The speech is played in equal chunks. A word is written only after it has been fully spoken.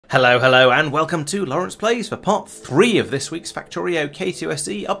Hello, hello, and welcome to Laurence Plays for part 3 of this week's Factorio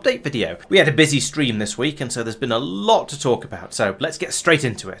K2SE update video. We had a busy stream this week, and so there's been a lot to talk about, so let's get straight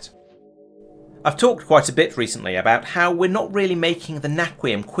into it. I've talked quite a bit recently about how we're not really making the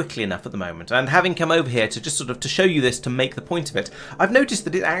Naquium quickly enough at the moment, and having come over here to just to show you this to make the point of it, I've noticed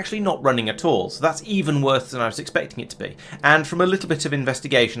that it's actually not running at all, so that's even worse than I was expecting it to be. And from a little bit of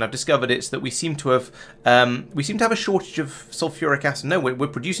investigation, I've discovered it's that we seem to have a shortage of sulfuric acid. No, we're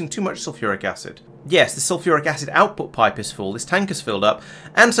producing too much sulfuric acid. Yes, the sulfuric acid output pipe is full, this tank has filled up,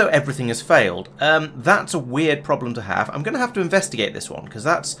 and so everything has failed. That's a weird problem to have. I'm going to have to investigate this one, because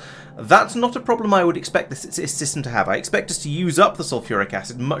that's not a problem I would expect this system to have. I expect us to use up the sulfuric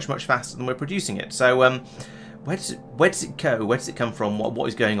acid much faster than we're producing it. So where does it go? Where does it come from? What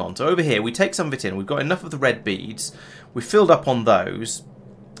is going on? So over here we take some of it in. We've got enough of the red beads. We've filled up on those.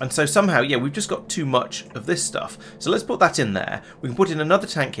 And so somehow, yeah, we've just got too much of this stuff. So let's put that in there. We can put in another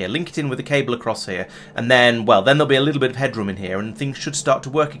tank here, link it in with a cable across here, and then, well, then there'll be a little bit of headroom in here, and things should start to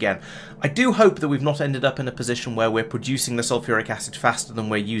work again. I do hope that we've not ended up in a position where we're producing the sulfuric acid faster than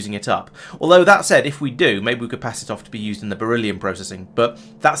we're using it up. Although, that said, if we do, maybe we could pass it off to be used in the beryllium processing, but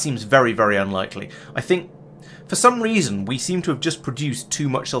that seems very unlikely. I think, for some reason, we seem to have just produced too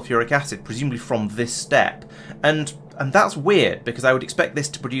much sulfuric acid, presumably from this step, and that's weird, because I would expect this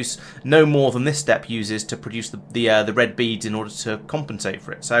to produce no more than this step uses to produce the red beads in order to compensate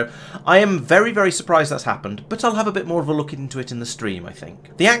for it. So I am very surprised that's happened, but I'll have a bit more of a look into it in the stream, I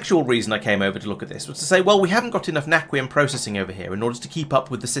think. The actual reason I came over to look at this was to say, well, we haven't got enough Naquium processing over here in order to keep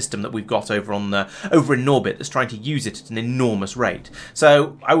up with the system that we've got over in Norbit that's trying to use it at an enormous rate.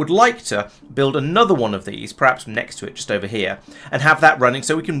 So I would like to build another one of these, perhaps next to it, just over here, and have that running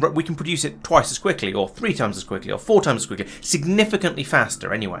so we can produce it twice as quickly, or 3 times as quickly, or 4 times as quickly, significantly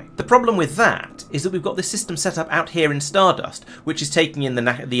faster anyway. The problem with that is that we've got this system set up out here in Stardust, which is taking in the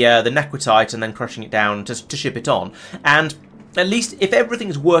naquitite and then crushing it down to ship it on, and at least if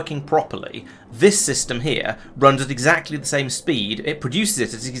everything's working properly, this system here runs at exactly the same speed, it produces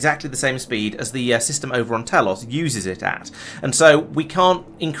it at exactly the same speed as the system over on Telos uses it at. And so we can't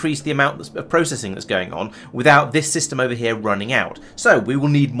increase the amount of processing that's going on without this system over here running out. So we will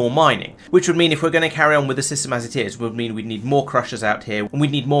need more mining, which would mean if we're going to carry on with the system as it is, would mean we'd need more crushers out here, and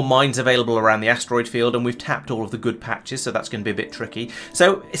we'd need more mines available around the asteroid field, and we've tapped all of the good patches, so that's going to be a bit tricky.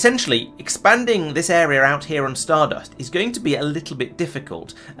 So essentially, expanding this area out here on Stardust is going to be a little bit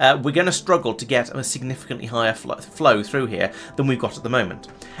difficult. We're going to struggle to get a significantly higher flow through here than we've got at the moment.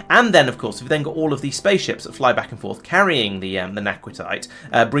 And then, of course, we've then got all of these spaceships that fly back and forth carrying the naquitite,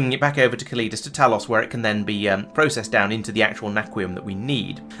 bringing it back over to Kalidas to Talos, where it can then be processed down into the actual Naquium that we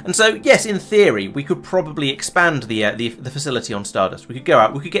need. And so, yes, in theory, we could probably expand the facility on Stardust. We could go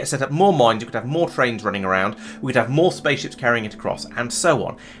out, we could get set up more mines, we could have more trains running around, we could have more spaceships carrying it across, and so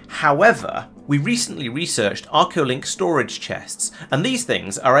on. However, we recently researched arcolink storage chests, and these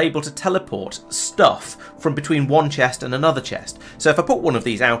things are able to teleport stuff from between one chest and another chest. So if I put one of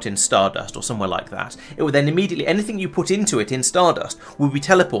these out in Stardust or somewhere like that, it would then immediately, anything you put into it in Stardust will be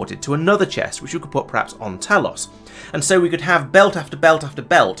teleported to another chest, which you could put perhaps on Talos. And so we could have belt after belt after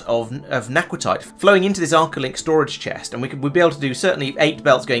belt of naquitite flowing into this arcolink storage chest, and we'd be able to do certainly 8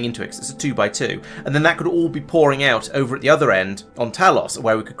 belts going into it, because it's a 2x2, and then that could all be pouring out over at the other end on Talos,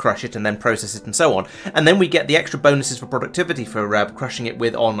 where we could crush it and then process it and so on. And then we get the extra bonuses for productivity for crushing it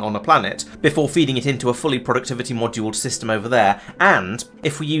with on a planet before feeding it into a fully productivity moduled system over there. And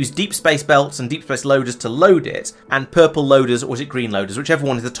if we use deep space belts and deep space loaders to load it, and purple loaders, or is it green loaders, whichever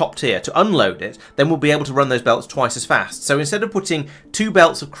one is the top tier, to unload it, then we'll be able to run those belts twice as fast. So instead of putting 2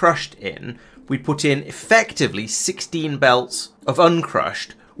 belts of crushed in, we put in effectively 16 belts of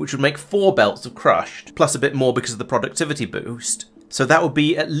uncrushed, which would make 4 belts of crushed, plus a bit more because of the productivity boost. So that would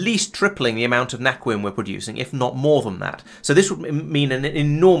be at least tripling the amount of Naquium we're producing, if not more than that. So this would mean an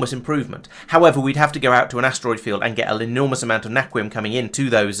enormous improvement. However, we'd have to go out to an asteroid field and get an enormous amount of Naquium coming in to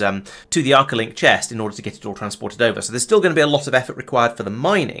those to the arcolink chest in order to get it all transported over. So there's still going to be a lot of effort required for the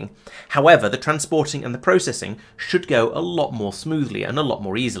mining. However, the transporting and the processing should go a lot more smoothly and a lot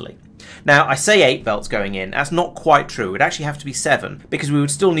more easily. Now, I say 8 belts going in. That's not quite true. It would actually have to be 7, because we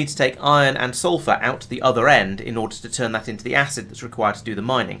would still need to take iron and sulfur out to the other end in order to turn that into the acid that's required to do the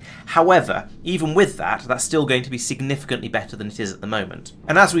mining. However, even with that, that's still going to be significantly better than it is at the moment.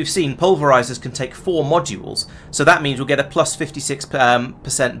 And as we've seen, pulverizers can take 4 modules, so that means we'll get a plus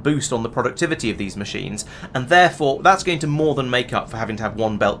 56% boost on the productivity of these machines, and therefore that's going to more than make up for having to have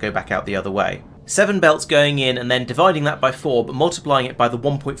 1 belt go back out the other way. 7 belts going in and then dividing that by 4 but multiplying it by the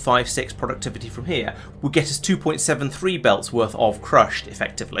 1.56 productivity from here would get us 2.73 belts worth of crushed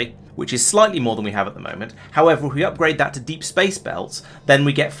effectively, which is slightly more than we have at the moment. However, if we upgrade that to deep space belts, then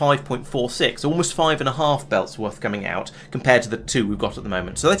we get 5.46, almost 5.5 belts worth coming out compared to the 2 we've got at the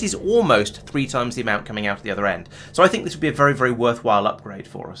moment. So that is almost 3 times the amount coming out at the other end. So I think this would be a very, very worthwhile upgrade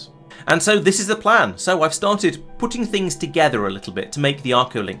for us. And so this is the plan. So I've started putting things together a little bit to make the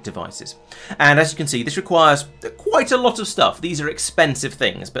arcolink devices. And as you can see, this requires quite a lot of stuff. These are expensive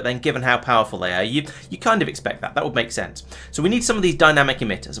things, but then given how powerful they are, you kind of expect that. That would make sense. So we need some of these dynamic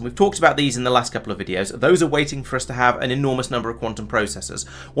emitters, and we've talked about these in the last couple of videos. Those are waiting for us to have an enormous number of quantum processors.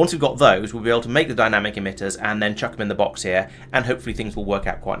 Once we've got those, we'll be able to make the dynamic emitters and then chuck them in the box here, and hopefully things will work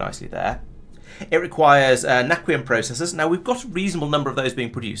out quite nicely there. It requires naquium processors. Now we've got a reasonable number of those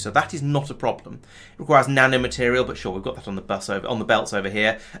being produced, so that is not a problem. It requires nanomaterial, but sure, we've got that on the belts over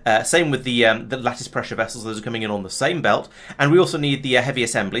here. Same with the lattice pressure vessels; those are coming in on the same belt. And we also need the heavy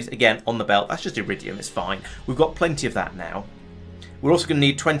assemblies again on the belt. That's just iridium; it's fine. We've got plenty of that now. We're also going to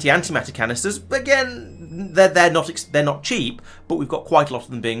need 20 antimatter canisters. Again, they're not cheap, but we've got quite a lot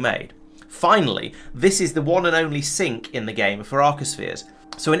of them being made. Finally, this is the one and only sink in the game for arcospheres.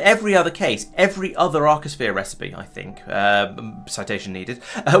 So in every other case, every other arcosphere recipe, I think, citation needed,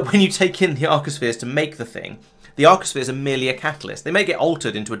 when you take in the arcospheres to make the thing, the arcospheres are merely a catalyst. They may get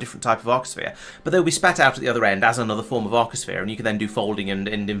altered into a different type of arcosphere, but they'll be spat out at the other end as another form of arcosphere, and you can then do folding and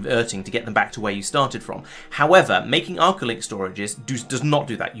inverting to get them back to where you started from. However, making arcolink storages does not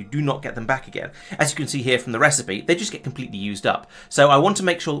do that. You do not get them back again. As you can see here from the recipe, they just get completely used up. So I want to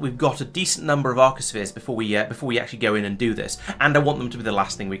make sure that we've got a decent number of arcospheres before we actually go in and do this, and I want them to be the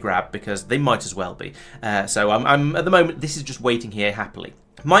last thing we grab because they might as well be. So I'm at the moment, this is just waiting here happily.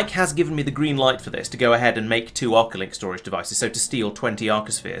 Mike has given me the green light for this to go ahead and make 2 arcolink storage devices, so to steal 20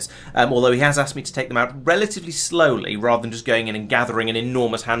 arcospheres, although he has asked me to take them out relatively slowly rather than just going in and gathering an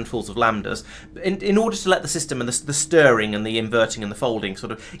enormous handfuls of lambdas in order to let the system and the stirring and the inverting and the folding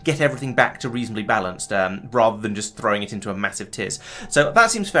sort of get everything back to reasonably balanced rather than just throwing it into a massive tiz. So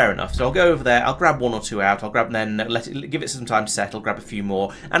that seems fair enough. So I'll go over there, I'll grab 1 or 2 out, I'll grab then give it some time to settle, grab a few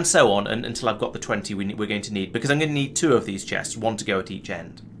more, and so on until I've got the 20 we're going to need, because I'm going to need 2 of these chests, 1 to go at each end.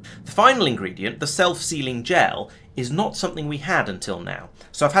 The final ingredient, the self-sealing gel, is not something we had until now,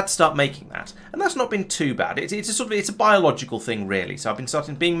 so I've had to start making that, and that's not been too bad. It's a biological thing really, so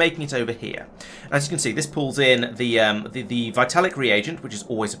I've been making it over here. And as you can see, this pulls in the vitalic reagent, which is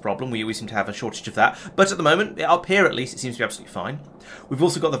always a problem. We seem to have a shortage of that, but at the moment, up here at least, it seems to be absolutely fine. We've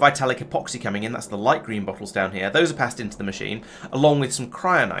also got the vitalic epoxy coming in. That's the light green bottles down here. Those are passed into the machine, along with some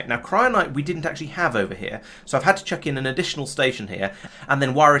cryonite. Now, cryonite we didn't actually have over here, so I've had to chuck in an additional station here and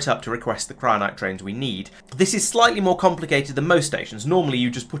then wire it up to request the cryonite trains we need. This is slightly more complicated than most stations. Normally, you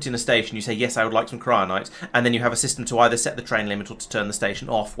just put in a station, you say, yes, I would like some cryonite, and then you have a system to either set the train limit or to turn the station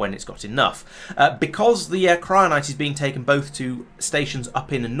off when it's got enough. Because the cryonite is being taken both to stations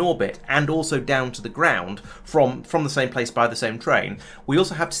up in an orbit and also down to the ground from the same place by the same train, we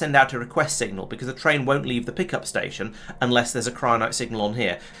also have to send out a request signal because the train won't leave the pickup station unless there's a cryonite signal on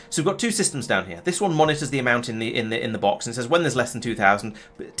here. So we've got 2 systems down here. This one monitors the amount in the box and says when there's less than 2,000,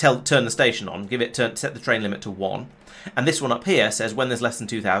 turn the station on, set the train limit to 1. And this one up here says when there's less than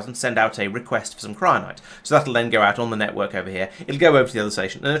 2,000, send out a request for some cryonite. So that'll then go out on the network over here. It'll go over to the other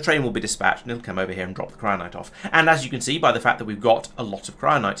station, and a train will be dispatched, and it'll come over here and drop the cryonite off. And as you can see by the fact that we've got a lot of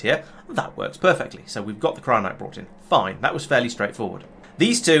cryonite here, that works perfectly. So we've got the cryonite brought in. Fine, that was fairly straightforward.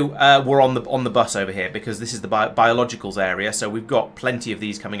 These 2 were on the bus over here because this is the biologicals area, so we've got plenty of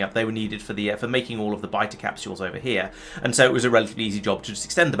these coming up. They were needed for making all of the biter capsules over here, and so it was a relatively easy job to just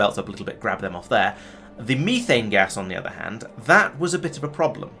extend the belts up a little bit, grab them off there. The methane gas, on the other hand, that was a bit of a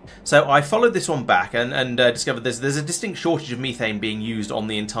problem. So I followed this one back and discovered there's a distinct shortage of methane being used on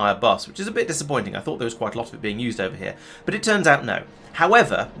the entire bus, which is a bit disappointing. I thought there was quite a lot of it being used over here, but it turns out no.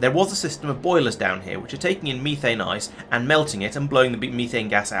 However, there was a system of boilers down here which are taking in methane ice and melting it and blowing the methane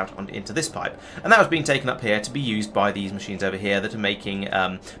gas out into this pipe, and that was being taken up here to be used by these machines over here that are making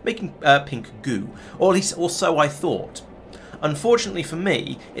pink goo, or at least, or so I thought. Unfortunately for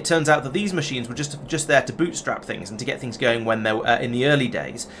me, it turns out that these machines were just there to bootstrap things and to get things going when they were in the early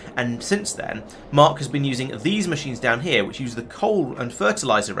days. And since then, Marc has been using these machines down here, which use the coal and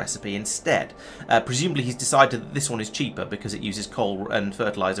fertilizer recipe instead. Presumably, he's decided that this one is cheaper because it uses coal and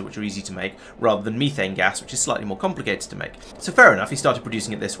fertilizer, which are easy to make, rather than methane gas, which is slightly more complicated to make. So fair enough, he started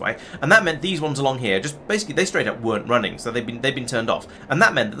producing it this way, and that meant these ones along here just basically they straight up weren't running, so they've been turned off, and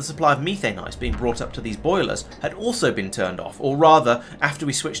that meant that the supply of methane ice being brought up to these boilers had also been turned off. off, or rather, after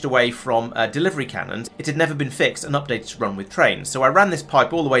we switched away from delivery cannons, it had never been fixed and updated to run with trains. So I ran this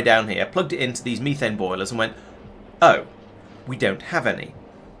pipe all the way down here, plugged it into these methane boilers and went, oh, we don't have any.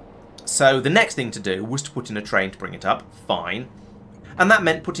 So the next thing to do was to put in a train to bring it up, fine. And that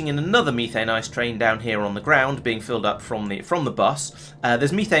meant putting in another methane ice train down here on the ground, being filled up from the bus.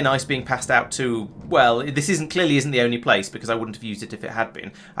 There's methane ice being passed out to, well, this clearly isn't the only place, because I wouldn't have used it if it had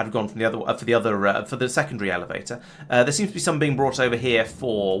been. I'd have gone from the other for the secondary elevator. There seems to be some being brought over here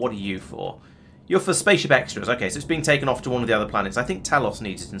for, what are you for? You're for spaceship extras. Okay, so it's being taken off to one of the other planets. I think Talos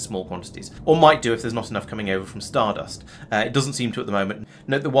needs it in small quantities. Or might do if there's not enough coming over from Stardust. It doesn't seem to at the moment.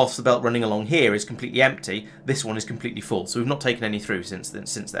 Note that whilst the belt running along here is completely empty, this one is completely full. So we've not taken any through since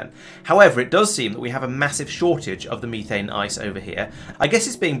then. However, it does seem that we have a massive shortage of the methane ice over here. I guess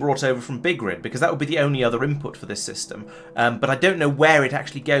it's being brought over from Big Rid, because that would be the only other input for this system. But I don't know where it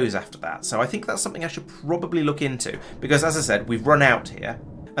actually goes after that. So I think that's something I should probably look into. Because as I said, we've run out here.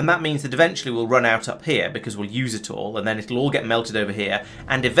 And that means that eventually we'll run out up here because we'll use it all, and then it'll all get melted over here,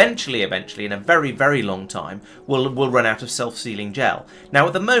 and eventually, in a very, very long time, we'll run out of self-sealing gel. Now,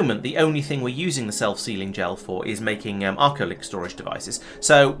 at the moment, the only thing we're using the self-sealing gel for is making arcolink storage devices,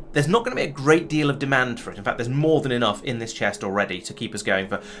 so there's not going to be a great deal of demand for it. In fact, there's more than enough in this chest already to keep us going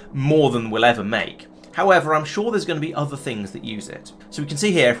for more than we'll ever make. However, I'm sure there's going to be other things that use it. So we can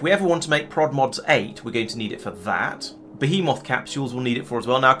see here, if we ever want to make Prod Mods 8, we're going to need it for that. Behemoth capsules will need it for as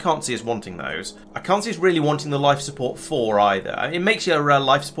well. Now, I can't see us wanting those. I can't see us really wanting the life support 4 either. It makes your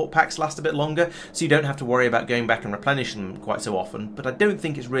life support packs last a bit longer, so you don't have to worry about going back and replenishing them quite so often, but I don't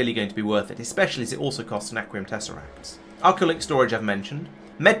think it's really going to be worth it, especially as it also costs an Aquarium Tesseracts. Arcolink storage I've mentioned.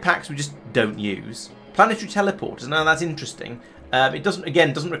 Med packs we just don't use. Planetary teleporters, now that's interesting. It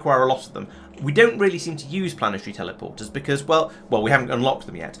doesn't require a lot of them. We don't really seem to use planetary teleporters because, well, we haven't unlocked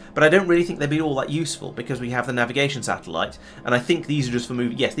them yet, but I don't really think they'd be all that useful because we have the navigation satellite, and I think these are just for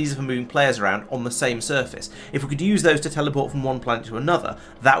moving, yes, these are for moving players around on the same surface. If we could use those to teleport from one planet to another,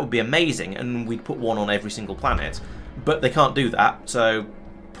 that would be amazing, and we'd put one on every single planet, but they can't do that, so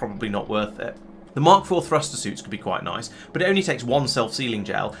probably not worth it. The Mark IV thruster suits could be quite nice, but it only takes one self-sealing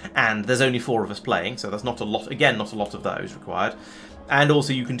gel, and there's only 4 of us playing, so there's not a lot, again, not a lot of those required. And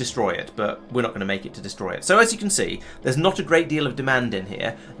also you can destroy it, but we're not going to make it to destroy it. So as you can see, there's not a great deal of demand in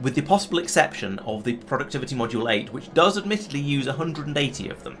here, with the possible exception of the Productivity Module 8, which does admittedly use 180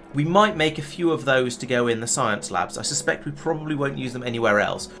 of them. We might make a few of those to go in the science labs. I suspect we probably won't use them anywhere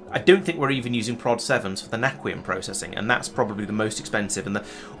else. I don't think we're even using Prod 7s for the Naquium processing, and that's probably the most expensive and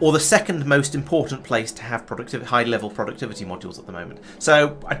the second most important place to have high-level productivity modules at the moment.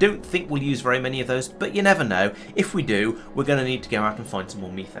 So I don't think we'll use very many of those, but you never know. If we do, we're going to need to go out and find some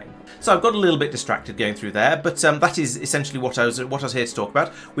more methane. So I've got a little bit distracted going through there, but that is essentially what I was here to talk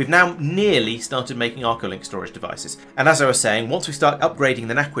about. We've now nearly started making arcolink storage devices, and as I was saying, once we start upgrading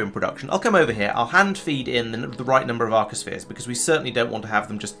the Naquium production, I'll come over here, I'll hand feed in the right number of arcospheres, because we certainly don't want to have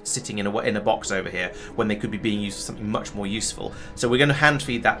them just sitting in a box over here when they could be being used for something much more useful. So we're going to hand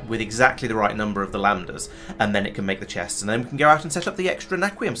feed that with exactly the right number of the lambdas, and then it can make the chests, and then we can go out and set up the extra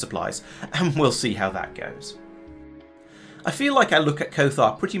Naquium supplies, and we'll see how that goes. I feel like I look at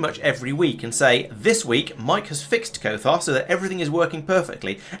Kothar pretty much every week and say, this week Mike has fixed Kothar so that everything is working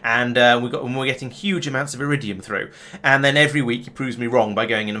perfectly, and we're getting huge amounts of iridium through. And then every week he proves me wrong by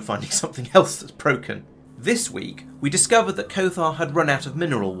going in and finding something else that's broken. This week, we discovered that Kothar had run out of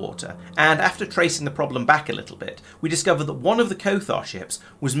mineral water, and after tracing the problem back a little bit, we discovered that one of the Kothar ships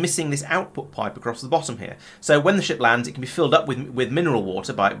was missing this output pipe across the bottom here. So when the ship lands, it can be filled up with mineral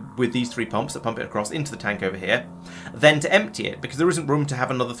water with these 3 pumps that pump it across into the tank over here. Then to empty it, because there isn't room to have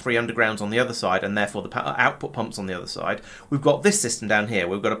another 3 undergrounds on the other side, and therefore the output pumps on the other side, we've got this system down here.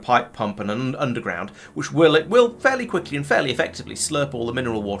 We've got a pipe, pump, and an underground, which will fairly quickly and fairly effectively slurp all the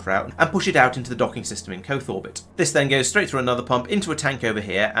mineral water out and push it out into the docking system in Koth orbit. This then goes straight through another pump into a tank over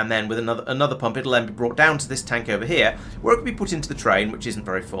here, and then with another pump it'll then be brought down to this tank over here, where it can be put into the train, which isn't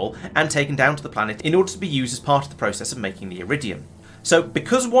very full, and taken down to the planet in order to be used as part of the process of making the iridium. So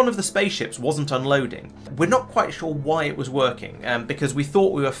because one of the spaceships wasn't unloading, we're not quite sure why it was working, because we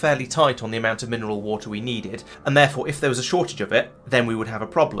thought we were fairly tight on the amount of mineral water we needed, and therefore if there was a shortage of it, then we would have a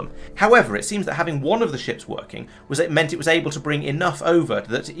problem. However, it seems that having one of the ships working meant it was able to bring enough over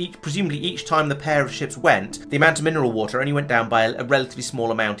that presumably each time the pair of ships went, the amount of mineral water only went down by a relatively small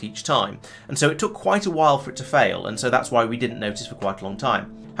amount each time. And so it took quite a while for it to fail, and so that's why we didn't notice for quite a long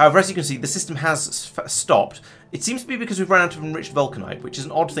time. However, as you can see, the system has stopped It seems to be because we've run out of enriched vulcanite, which is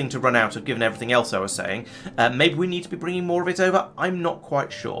an odd thing to run out of given everything else I was saying. Maybe we need to be bringing more of it over, I'm not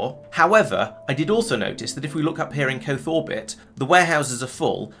quite sure. However, I did also notice that if we look up here in Koth orbit, the warehouses are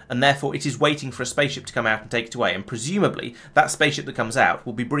full, and therefore it is waiting for a spaceship to come out and take it away, and presumably that spaceship that comes out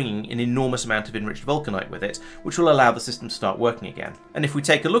will be bringing an enormous amount of enriched vulcanite with it, which will allow the system to start working again. And if we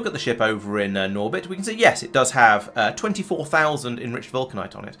take a look at the ship over in Norbit, we can see, yes, it does have 24,000 enriched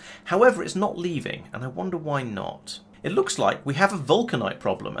vulcanite on it. However, it's not leaving, and I wonder why not. It looks like we have a vulcanite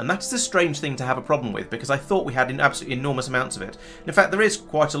problem, and that's a strange thing to have a problem with, because I thought we had absolutely enormous amounts of it. And in fact, there is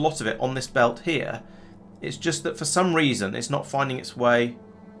quite a lot of it on this belt here. It's just that for some reason it's not finding its way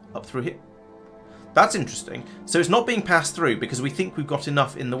up through here. That's interesting. So it's not being passed through because we think we've got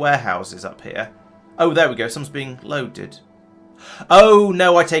enough in the warehouses up here. Oh, there we go. Some's being loaded. Oh,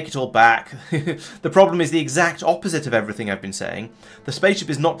 no, I take it all back. The problem is the exact opposite of everything I've been saying. The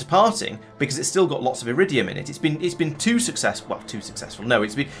spaceship is not departing because it's still got lots of iridium in it. It's been too successful. Well, too successful. No,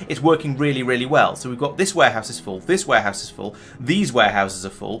 it's working really, really well. So we've got this warehouse is full, this warehouse is full, these warehouses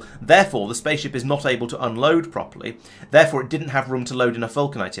are full. Therefore, the spaceship is not able to unload properly. Therefore, it didn't have room to load enough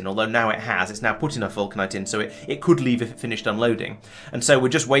vulcanite in, although now it has. It's now put enough vulcanite in, so it could leave if it finished unloading. And so we're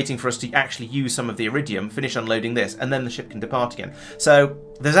just waiting for us to actually use some of the iridium, finish unloading this, and then the ship can depart again. So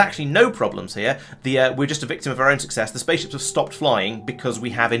there's actually no problems here. We're just a victim of our own success. The spaceships have stopped flying because we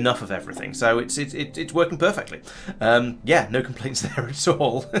have enough of everything. So it's working perfectly. Yeah, no complaints there at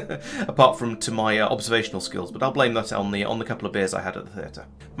all, apart from to my observational skills. But I'll blame that on the couple of beers I had at the theatre.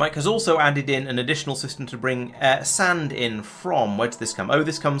 Mike has also added in an additional system to bring sand in from. Where does this come? Oh,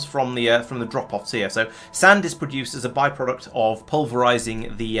 this comes from the drop-offs here. So sand is produced as a byproduct of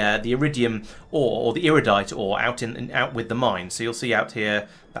pulverising the iridium ore, or the iridite ore, out with the mine. So you'll see out here,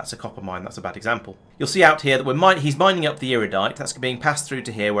 that's a copper mine, that's a bad example. You'll see out here that he's mining up the iridite, that's being passed through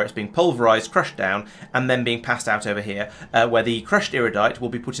to here where it's being pulverised, crushed down, and then being passed out over here, where the crushed iridite will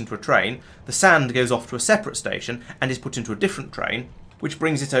be put into a train. The sand goes off to a separate station and is put into a different train, which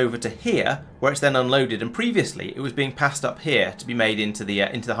brings it over to here, where it's then unloaded. And previously, it was being passed up here to be made into the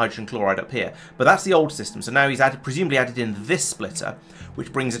hydrogen chloride up here. But that's the old system. So now he's presumably added in this splitter,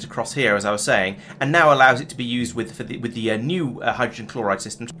 which brings it across here, as I was saying, and now allows it to be used with the new hydrogen chloride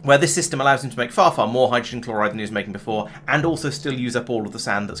system, where this system allows him to make far, far more hydrogen chloride than he was making before, and also still use up all of the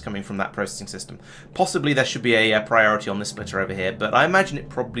sand that's coming from that processing system. Possibly there should be a priority on this splitter over here, but I imagine it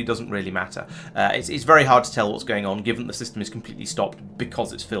probably doesn't really matter. It's very hard to tell what's going on, given the system is completely stopped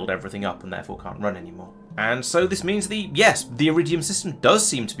because it's filled everything up and therefore can't run anymore. And so this means the iridium system does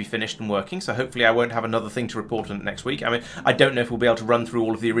seem to be finished and working, so hopefully I won't have another thing to report on it next week. I mean, I don't know if we'll be able to run through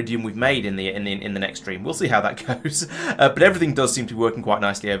all of the iridium we've made in the next stream. We'll see how that goes. But everything does seem to be working quite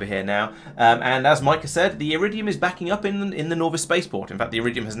nicely over here now. And as Mike has said, the iridium is backing up in the Norvis spaceport. In fact, the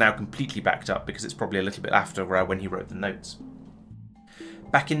iridium has now completely backed up because it's probably a little bit after when he wrote the notes.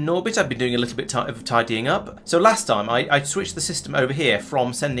 Back in Norbit, I've been doing a little bit of tidying up. So last time, I switched the system over here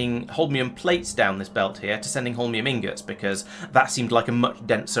from sending holmium plates down this belt here to sending holmium ingots, because that seemed like a much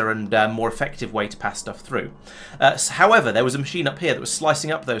denser and more effective way to pass stuff through. However, there was a machine up here that was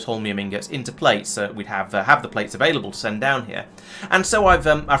slicing up those holmium ingots into plates, so we'd have the plates available to send down here. And so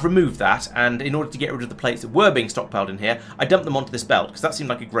I've removed that, and in order to get rid of the plates that were being stockpiled in here, I dumped them onto this belt, because that seemed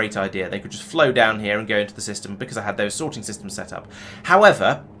like a great idea. They could just flow down here and go into the system, because I had those sorting systems set up. However,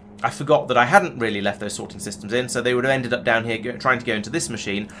 I forgot that I hadn't really left those sorting systems in, so they would have ended up down here trying to go into this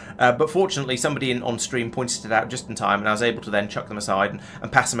machine. But fortunately, somebody on stream pointed it out just in time, and I was able to then chuck them aside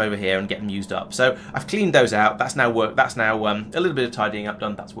and pass them over here and get them used up. So I've cleaned those out. That's now a little bit of tidying up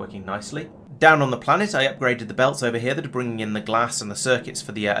done. That's working nicely. Down on the planet, I upgraded the belts over here that are bringing in the glass and the circuits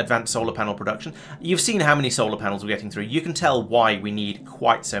for the advanced solar panel production. You've seen how many solar panels we're getting through. You can tell why we need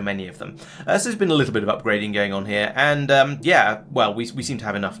quite so many of them. So there's been a little bit of upgrading going on here, and yeah, well, we seem to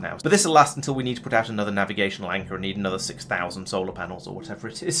have enough now. But this will last until we need to put out another navigational anchor and need another 6,000 solar panels or whatever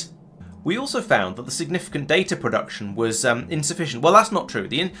it is. We also found that the significant data production was insufficient. Well, that's not true.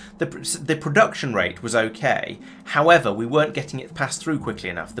 The production rate was okay. However, we weren't getting it passed through quickly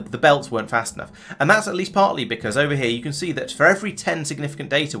enough. The belts weren't fast enough. And that's at least partly because over here you can see that for every 10 significant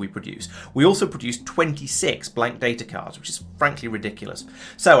data we produce, we also produce 26 blank data cards, which is frankly ridiculous.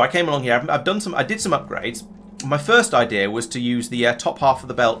 So I came along here. I did some upgrades. My first idea was to use the top half of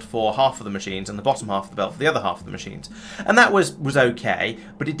the belt for half of the machines and the bottom half of the belt for the other half of the machines. And that was okay,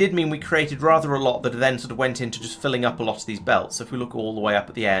 but it did mean we created rather a lot that then sort of went into just filling up a lot of these belts. So if we look all the way up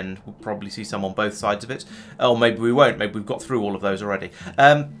at the end, we'll probably see some on both sides of it. Oh, maybe we won't. Maybe we've got through all of those already.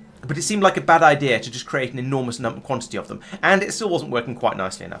 But it seemed like a bad idea to just create an enormous quantity of them. And it still wasn't working quite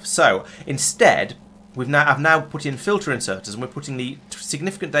nicely enough. So instead, I've now put in filter inserters, and we're putting the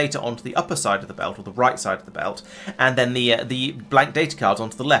significant data onto the upper side of the belt, or the right side of the belt, and then the blank data cards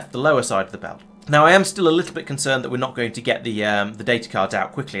onto the left, the lower side of the belt. Now, I am still a little bit concerned that we're not going to get the data cards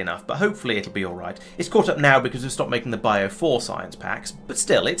out quickly enough, but hopefully it'll be all right. It's caught up now because we've stopped making the Bio 4 science packs, but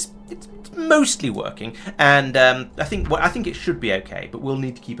still, it's mostly working, and I think it should be okay, but we'll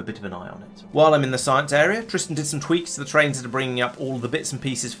need to keep a bit of an eye on it. While I'm in the science area, Tristan did some tweaks to the trains that are bringing up all the bits and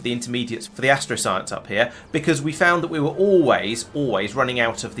pieces for the intermediates for the astroscience up here, because we found that we were always running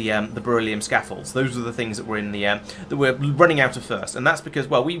out of the beryllium scaffolds. Those are the things that were in the that we're running out of first, and that's because,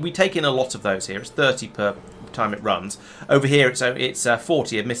 well, we take in a lot of those here. It's 30 per time it runs. Over here it's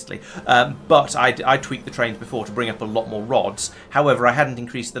 40, admittedly, but I tweaked the trains before to bring up a lot more rods. However, I hadn't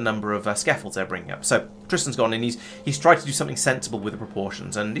increased the number of scaffolds they're bringing up. So Tristan's gone and he's tried to do something sensible with the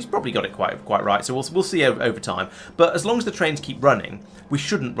proportions, and he's probably got it quite right. So we'll see over time. But as long as the trains keep running, we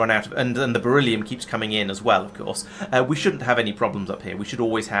shouldn't run out of, and the beryllium keeps coming in as well, of course. We shouldn't have any problems up here. We should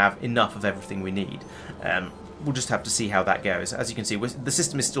always have enough of everything we need. We'll just have to see how that goes. As you can see, the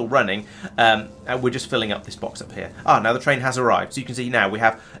system is still running, and we're just filling up this box up here. Now the train has arrived. So you can see now we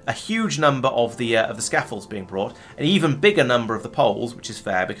have a huge number of the scaffolds being brought, an even bigger number of the poles, which is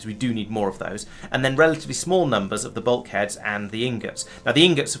fair because we do need more of those, and then relatively small numbers of the bulkheads and the ingots. Now the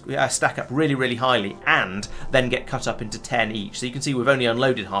ingots stack up really, really highly and then get cut up into 10 each. So you can see we've only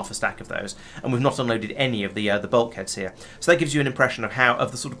unloaded half a stack of those, and we've not unloaded any of the bulkheads here. So that gives you an impression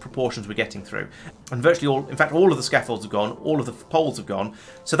of the sort of proportions we're getting through. And virtually all, in fact, all of the scaffolds have gone, all of the poles have gone,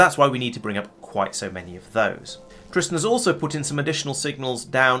 so that's why we need to bring up quite so many of those. Tristan has also put in some additional signals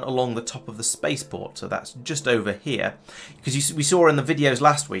down along the top of the spaceport, so that's just over here. Because we saw in the videos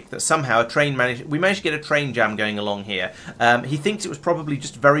last week that somehow we managed to get a train jam going along here. He thinks it was probably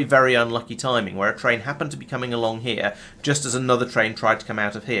just very, very unlucky timing, where a train happened to be coming along here just as another train tried to come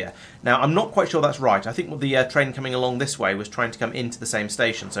out of here. Now, I'm not quite sure that's right. I think the train coming along this way was trying to come into the same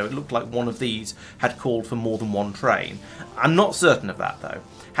station, so it looked like one of these had called for more than one train. I'm not certain of that, though.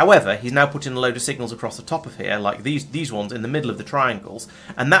 However, he's now put in a load of signals across the top of here, like these ones in the middle of the triangles,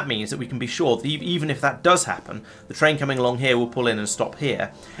 and that means that we can be sure that even if that does happen, the train coming along here will pull in and stop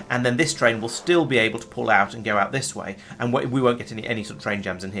here, and then this train will still be able to pull out and go out this way, and we won't get any sort of train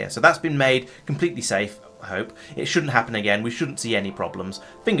jams in here. So that's been made completely safe, I hope. It shouldn't happen again. We shouldn't see any problems.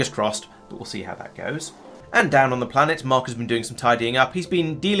 Fingers crossed, but we'll see how that goes. And down on the planet, Marc has been doing some tidying up. He's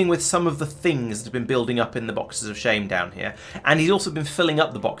been dealing with some of the things that have been building up in the boxes of shame down here. And he's also been filling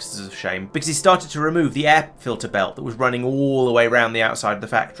up the boxes of shame because he started to remove the air filter belt that was running all the way around the outside of the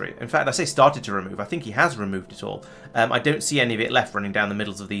factory. In fact, I say started to remove. I think he has removed it all. I don't see any of it left running down the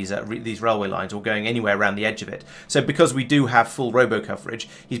middles of these railway lines or going anywhere around the edge of it. So because we do have full robo coverage,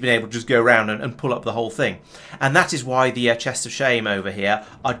 he's been able to just go around and pull up the whole thing. And that is why the chests of shame over here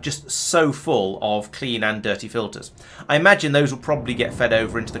are just so full of clean and dirty filters. I imagine those will probably get fed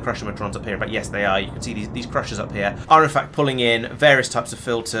over into the crushometrons up here. But yes, they are. You can see these crushers up here are in fact pulling in various types of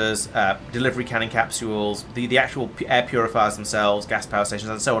filters, delivery cannon capsules, the actual air purifiers themselves, gas power stations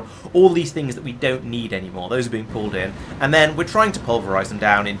and so on. All these things that we don't need anymore, those are being pulled in. And then we're trying to pulverize them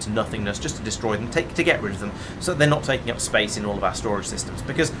down into nothingness just to destroy them, to get rid of them, so that they're not taking up space in all of our storage systems.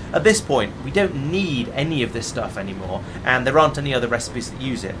 Because at this point, we don't need any of this stuff anymore, and there aren't any other recipes that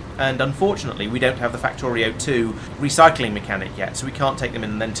use it. And unfortunately, we don't have the Factorio 2 recycling mechanic yet, so we can't take them in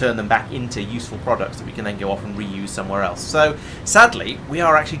and then turn them back into useful products that we can then go off and reuse somewhere else. So, sadly, we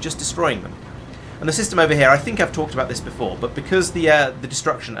are actually just destroying them. And the system over here, I think I've talked about this before, but because the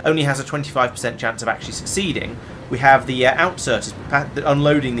destruction only has a 25% chance of actually succeeding, we have the outserters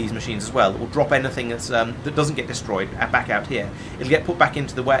unloading these machines as well. It will drop anything that doesn't get destroyed back out here. It'll get put back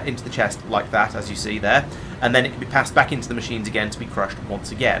into the chest like that, as you see there, and then it can be passed back into the machines again to be crushed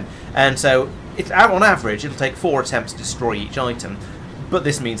once again. And so, on average, it'll take 4 attempts to destroy each item, but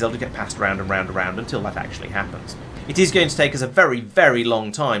this means they'll get passed round and round and round until that actually happens. It is going to take us a very, very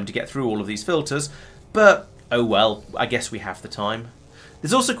long time to get through all of these filters, but oh well, I guess we have the time.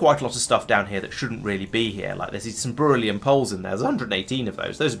 There's also quite a lot of stuff down here that shouldn't really be here, like there's some beryllium poles in there. There's 118 of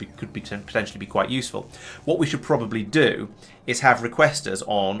those. Those could potentially be quite useful. What we should probably do is have requesters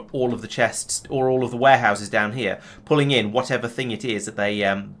on all of the chests or all of the warehouses down here, pulling in whatever thing it is that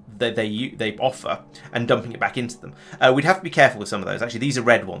they offer and dumping it back into them. We'd have to be careful with some of those. Actually, these are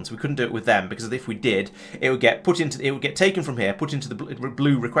red ones. We couldn't do it with them because if we did, it would get taken from here, put into the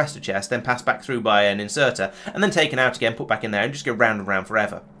blue requester chest, then passed back through by an inserter, and then taken out again, put back in there, and just go round and round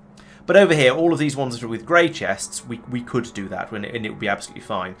forever. But over here, all of these ones that are with grey chests, we could do that, and it would be absolutely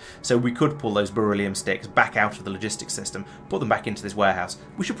fine. So we could pull those beryllium sticks back out of the logistics system, put them back into this warehouse.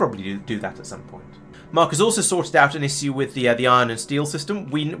 We should probably do that at some point. Marc has also sorted out an issue with the iron and steel system.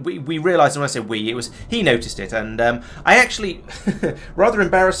 We realised, and when I say we, it was he noticed it, and I actually, rather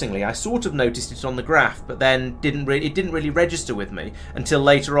embarrassingly, I sort of noticed it on the graph, but then it didn't really register with me until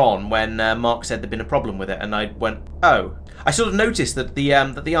later on when Marc said there'd been a problem with it, and I went, oh. I sort of noticed that the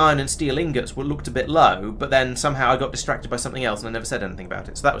iron and steel ingots looked a bit low, but then somehow I got distracted by something else and I never said anything about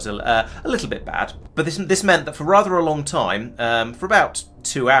it. So that was a little bit bad. But this meant that for rather a long time, for about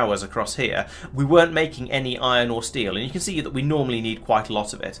 2 hours across here, we weren't making any iron or steel, and you can see that we normally need quite a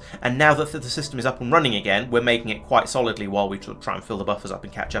lot of it. And now that the system is up and running again, we're making it quite solidly while we try and fill the buffers up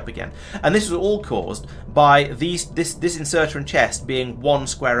and catch up again. And this was all caused by this inserter and chest being one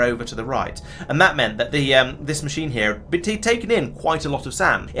square over to the right, and that meant that this machine here had been taken in quite a lot of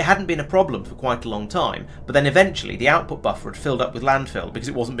sand. It hadn't been a problem for quite a long time, but then eventually the output buffer had filled up with landfill because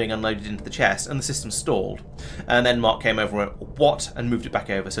it wasn't being unloaded into the chest, and the system stalled. And then Marc came over and went, what? And moved it back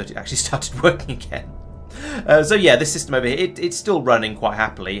over so it actually started working again. So yeah, this system over here, it's still running quite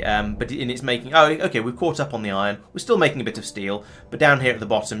happily, but it's making, oh okay, we've caught up on the iron, we're still making a bit of steel, but down here at the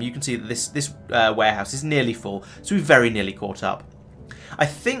bottom you can see that this warehouse is nearly full, so we've very nearly caught up. I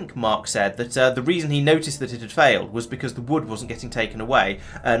think Marc said that the reason he noticed that it had failed was because the wood wasn't getting taken away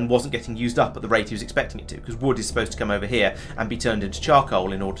and wasn't getting used up at the rate he was expecting it to, because wood is supposed to come over here and be turned into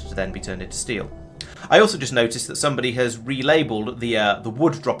charcoal in order to then be turned into steel. I also just noticed that somebody has relabeled the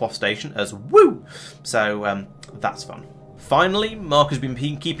wood drop-off station as Woo! So that's fun. Finally, Marc has been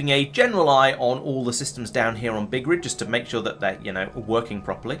keeping a general eye on all the systems down here on Big Rig just to make sure that they're, you know, working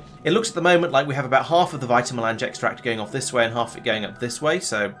properly. It looks at the moment like we have about half of the vitamelange extract going off this way and half of it going up this way,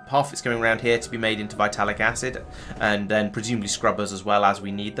 so half of it's going around here to be made into vitalic acid and then presumably scrubbers as well as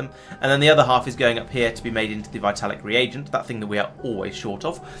we need them, and then the other half is going up here to be made into the vitalic reagent, that thing that we are always short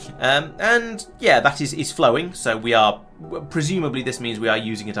of, and yeah, that is flowing, so we are, presumably this means we are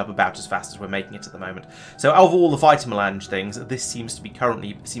using it up about as fast as we're making it at the moment. So out of all the vitamelange things, this seems to be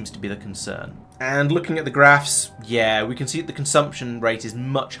the concern. And looking at the graphs, yeah, we can see that the consumption rate is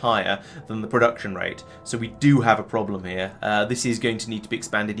much higher than the production rate, so we do have a problem here. This is going to need to be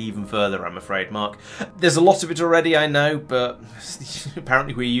expanded even further, I'm afraid, Marc. There's a lot of it already, I know, but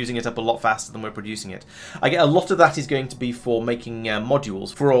apparently we're using it up a lot faster than we're producing it. I get a lot of that is going to be for making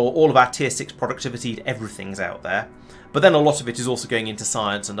modules for all of our tier 6 productivity everything's out there. But then a lot of it is also going into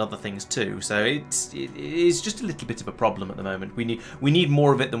science and other things too, so it is just a little bit of a problem at the moment. We need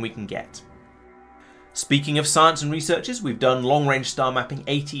more of it than we can get. Speaking of science and researchers, we've done long-range star mapping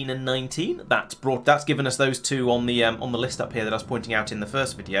 18 and 19. That's given us those two on the list up here that I was pointing out in the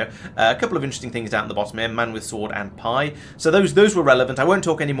first video. A couple of interesting things down at the bottom here: man with sword and pie. So those were relevant. I won't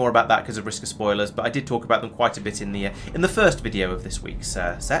talk any more about that because of risk of spoilers, but I did talk about them quite a bit in the first video of this week's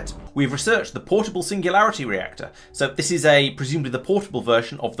set. We've researched the portable singularity reactor. So this is presumably the portable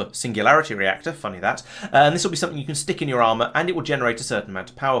version of the singularity reactor. Funny that. And this will be something you can stick in your armor, and it will generate a certain amount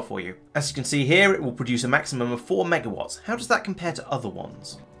of power for you. As you can see here, it will produce a maximum of 4 megawatts. How does that compare to other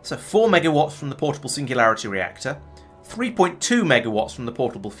ones? So 4 megawatts from the portable singularity reactor, 3.2 megawatts from the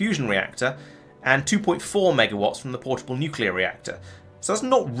portable fusion reactor, and 2.4 megawatts from the portable nuclear reactor. So that's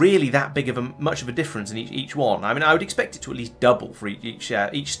not really that big of much of a difference in each one. I mean, I would expect it to at least double for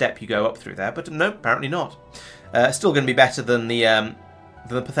each step you go up through there, but no, apparently not. Still going to be better than the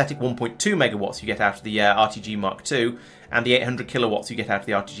pathetic 1.2 megawatts you get out of the RTG Mark II, and the 800 kilowatts you get out of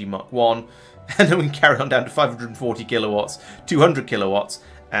the RTG Mark I. And then we can carry on down to 540 kilowatts, 200 kilowatts,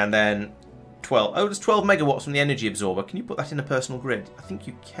 and then 12. Oh, there's 12 megawatts from the energy absorber. Can you put that in a personal grid? I think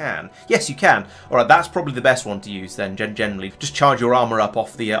you can. Yes, you can. All right, that's probably the best one to use then. Generally, just charge your armor up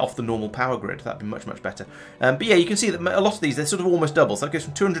off the normal power grid. That'd be much better. But yeah, you can see that a lot of these, they're sort of almost double. So that goes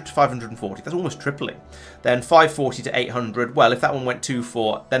from 200 to 540. That's almost tripling. Then 540 to 800. Well, if that one went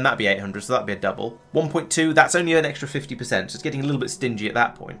 2.4, then that'd be 800. So that'd be a double. 1.2. That's only an extra 50%. So it's getting a little bit stingy at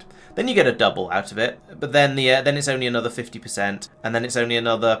that point. Then you get a double out of it, but then then it's only another 50%, and then it's only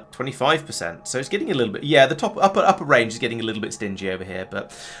another 25%. So it's getting a little bit, yeah, the upper range is getting a little bit stingy over here,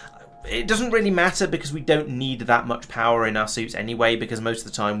 but it doesn't really matter because we don't need that much power in our suits anyway, because most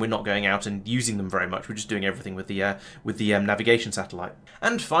of the time we're not going out and using them very much. We're just doing everything with the navigation satellite.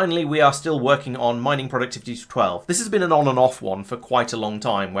 And finally, we are still working on mining productivity to 12. This has been an on and off one for quite a long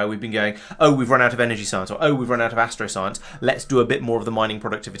time, where we've been going, oh, we've run out of energy science, or oh, we've run out of astroscience. Let's do a bit more of the mining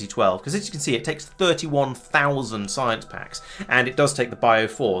productivity 12. Because as you can see, it takes 31,000 science packs, and it does take the Bio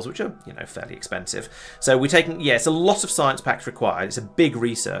 4s, which are, you know, fairly expensive. So we're taking, yeah, it's a lot of science packs required. It's a big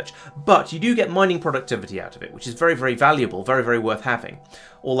research. But you do get mining productivity out of it, which is very valuable, very worth having.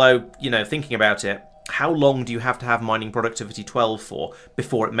 Although, you know, thinking about it, how long do you have to have mining productivity 12 for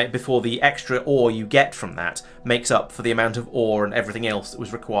before the extra ore you get from that makes up for the amount of ore and everything else that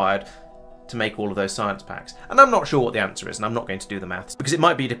was required to make all of those science packs? And I'm not sure what the answer is, and I'm not going to do the maths, because it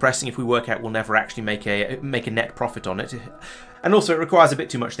might be depressing if we work out we'll never actually make a net profit on it. And also it requires a bit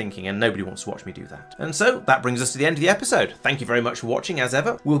too much thinking, and nobody wants to watch me do that. And so that brings us to the end of the episode. Thank you very much for watching, as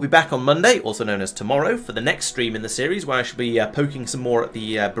ever. We'll be back on Monday, also known as tomorrow, for the next stream in the series, where I shall be poking some more at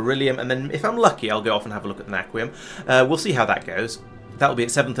the beryllium, and then if I'm lucky I'll go off and have a look at the naquium. We'll see how that goes. That'll be at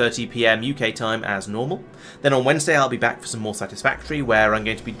 7:30 PM UK time as normal. Then on Wednesday I'll be back for some more Satisfactory, where I'm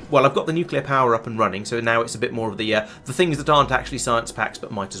going to be, well, I've got the nuclear power up and running, so now it's a bit more of the things that aren't actually science packs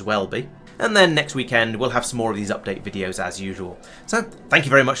but might as well be. And then next weekend we'll have some more of these update videos as usual. So thank you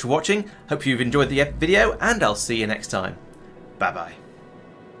very much for watching, hope you've enjoyed the video, and I'll see you next time. Bye bye.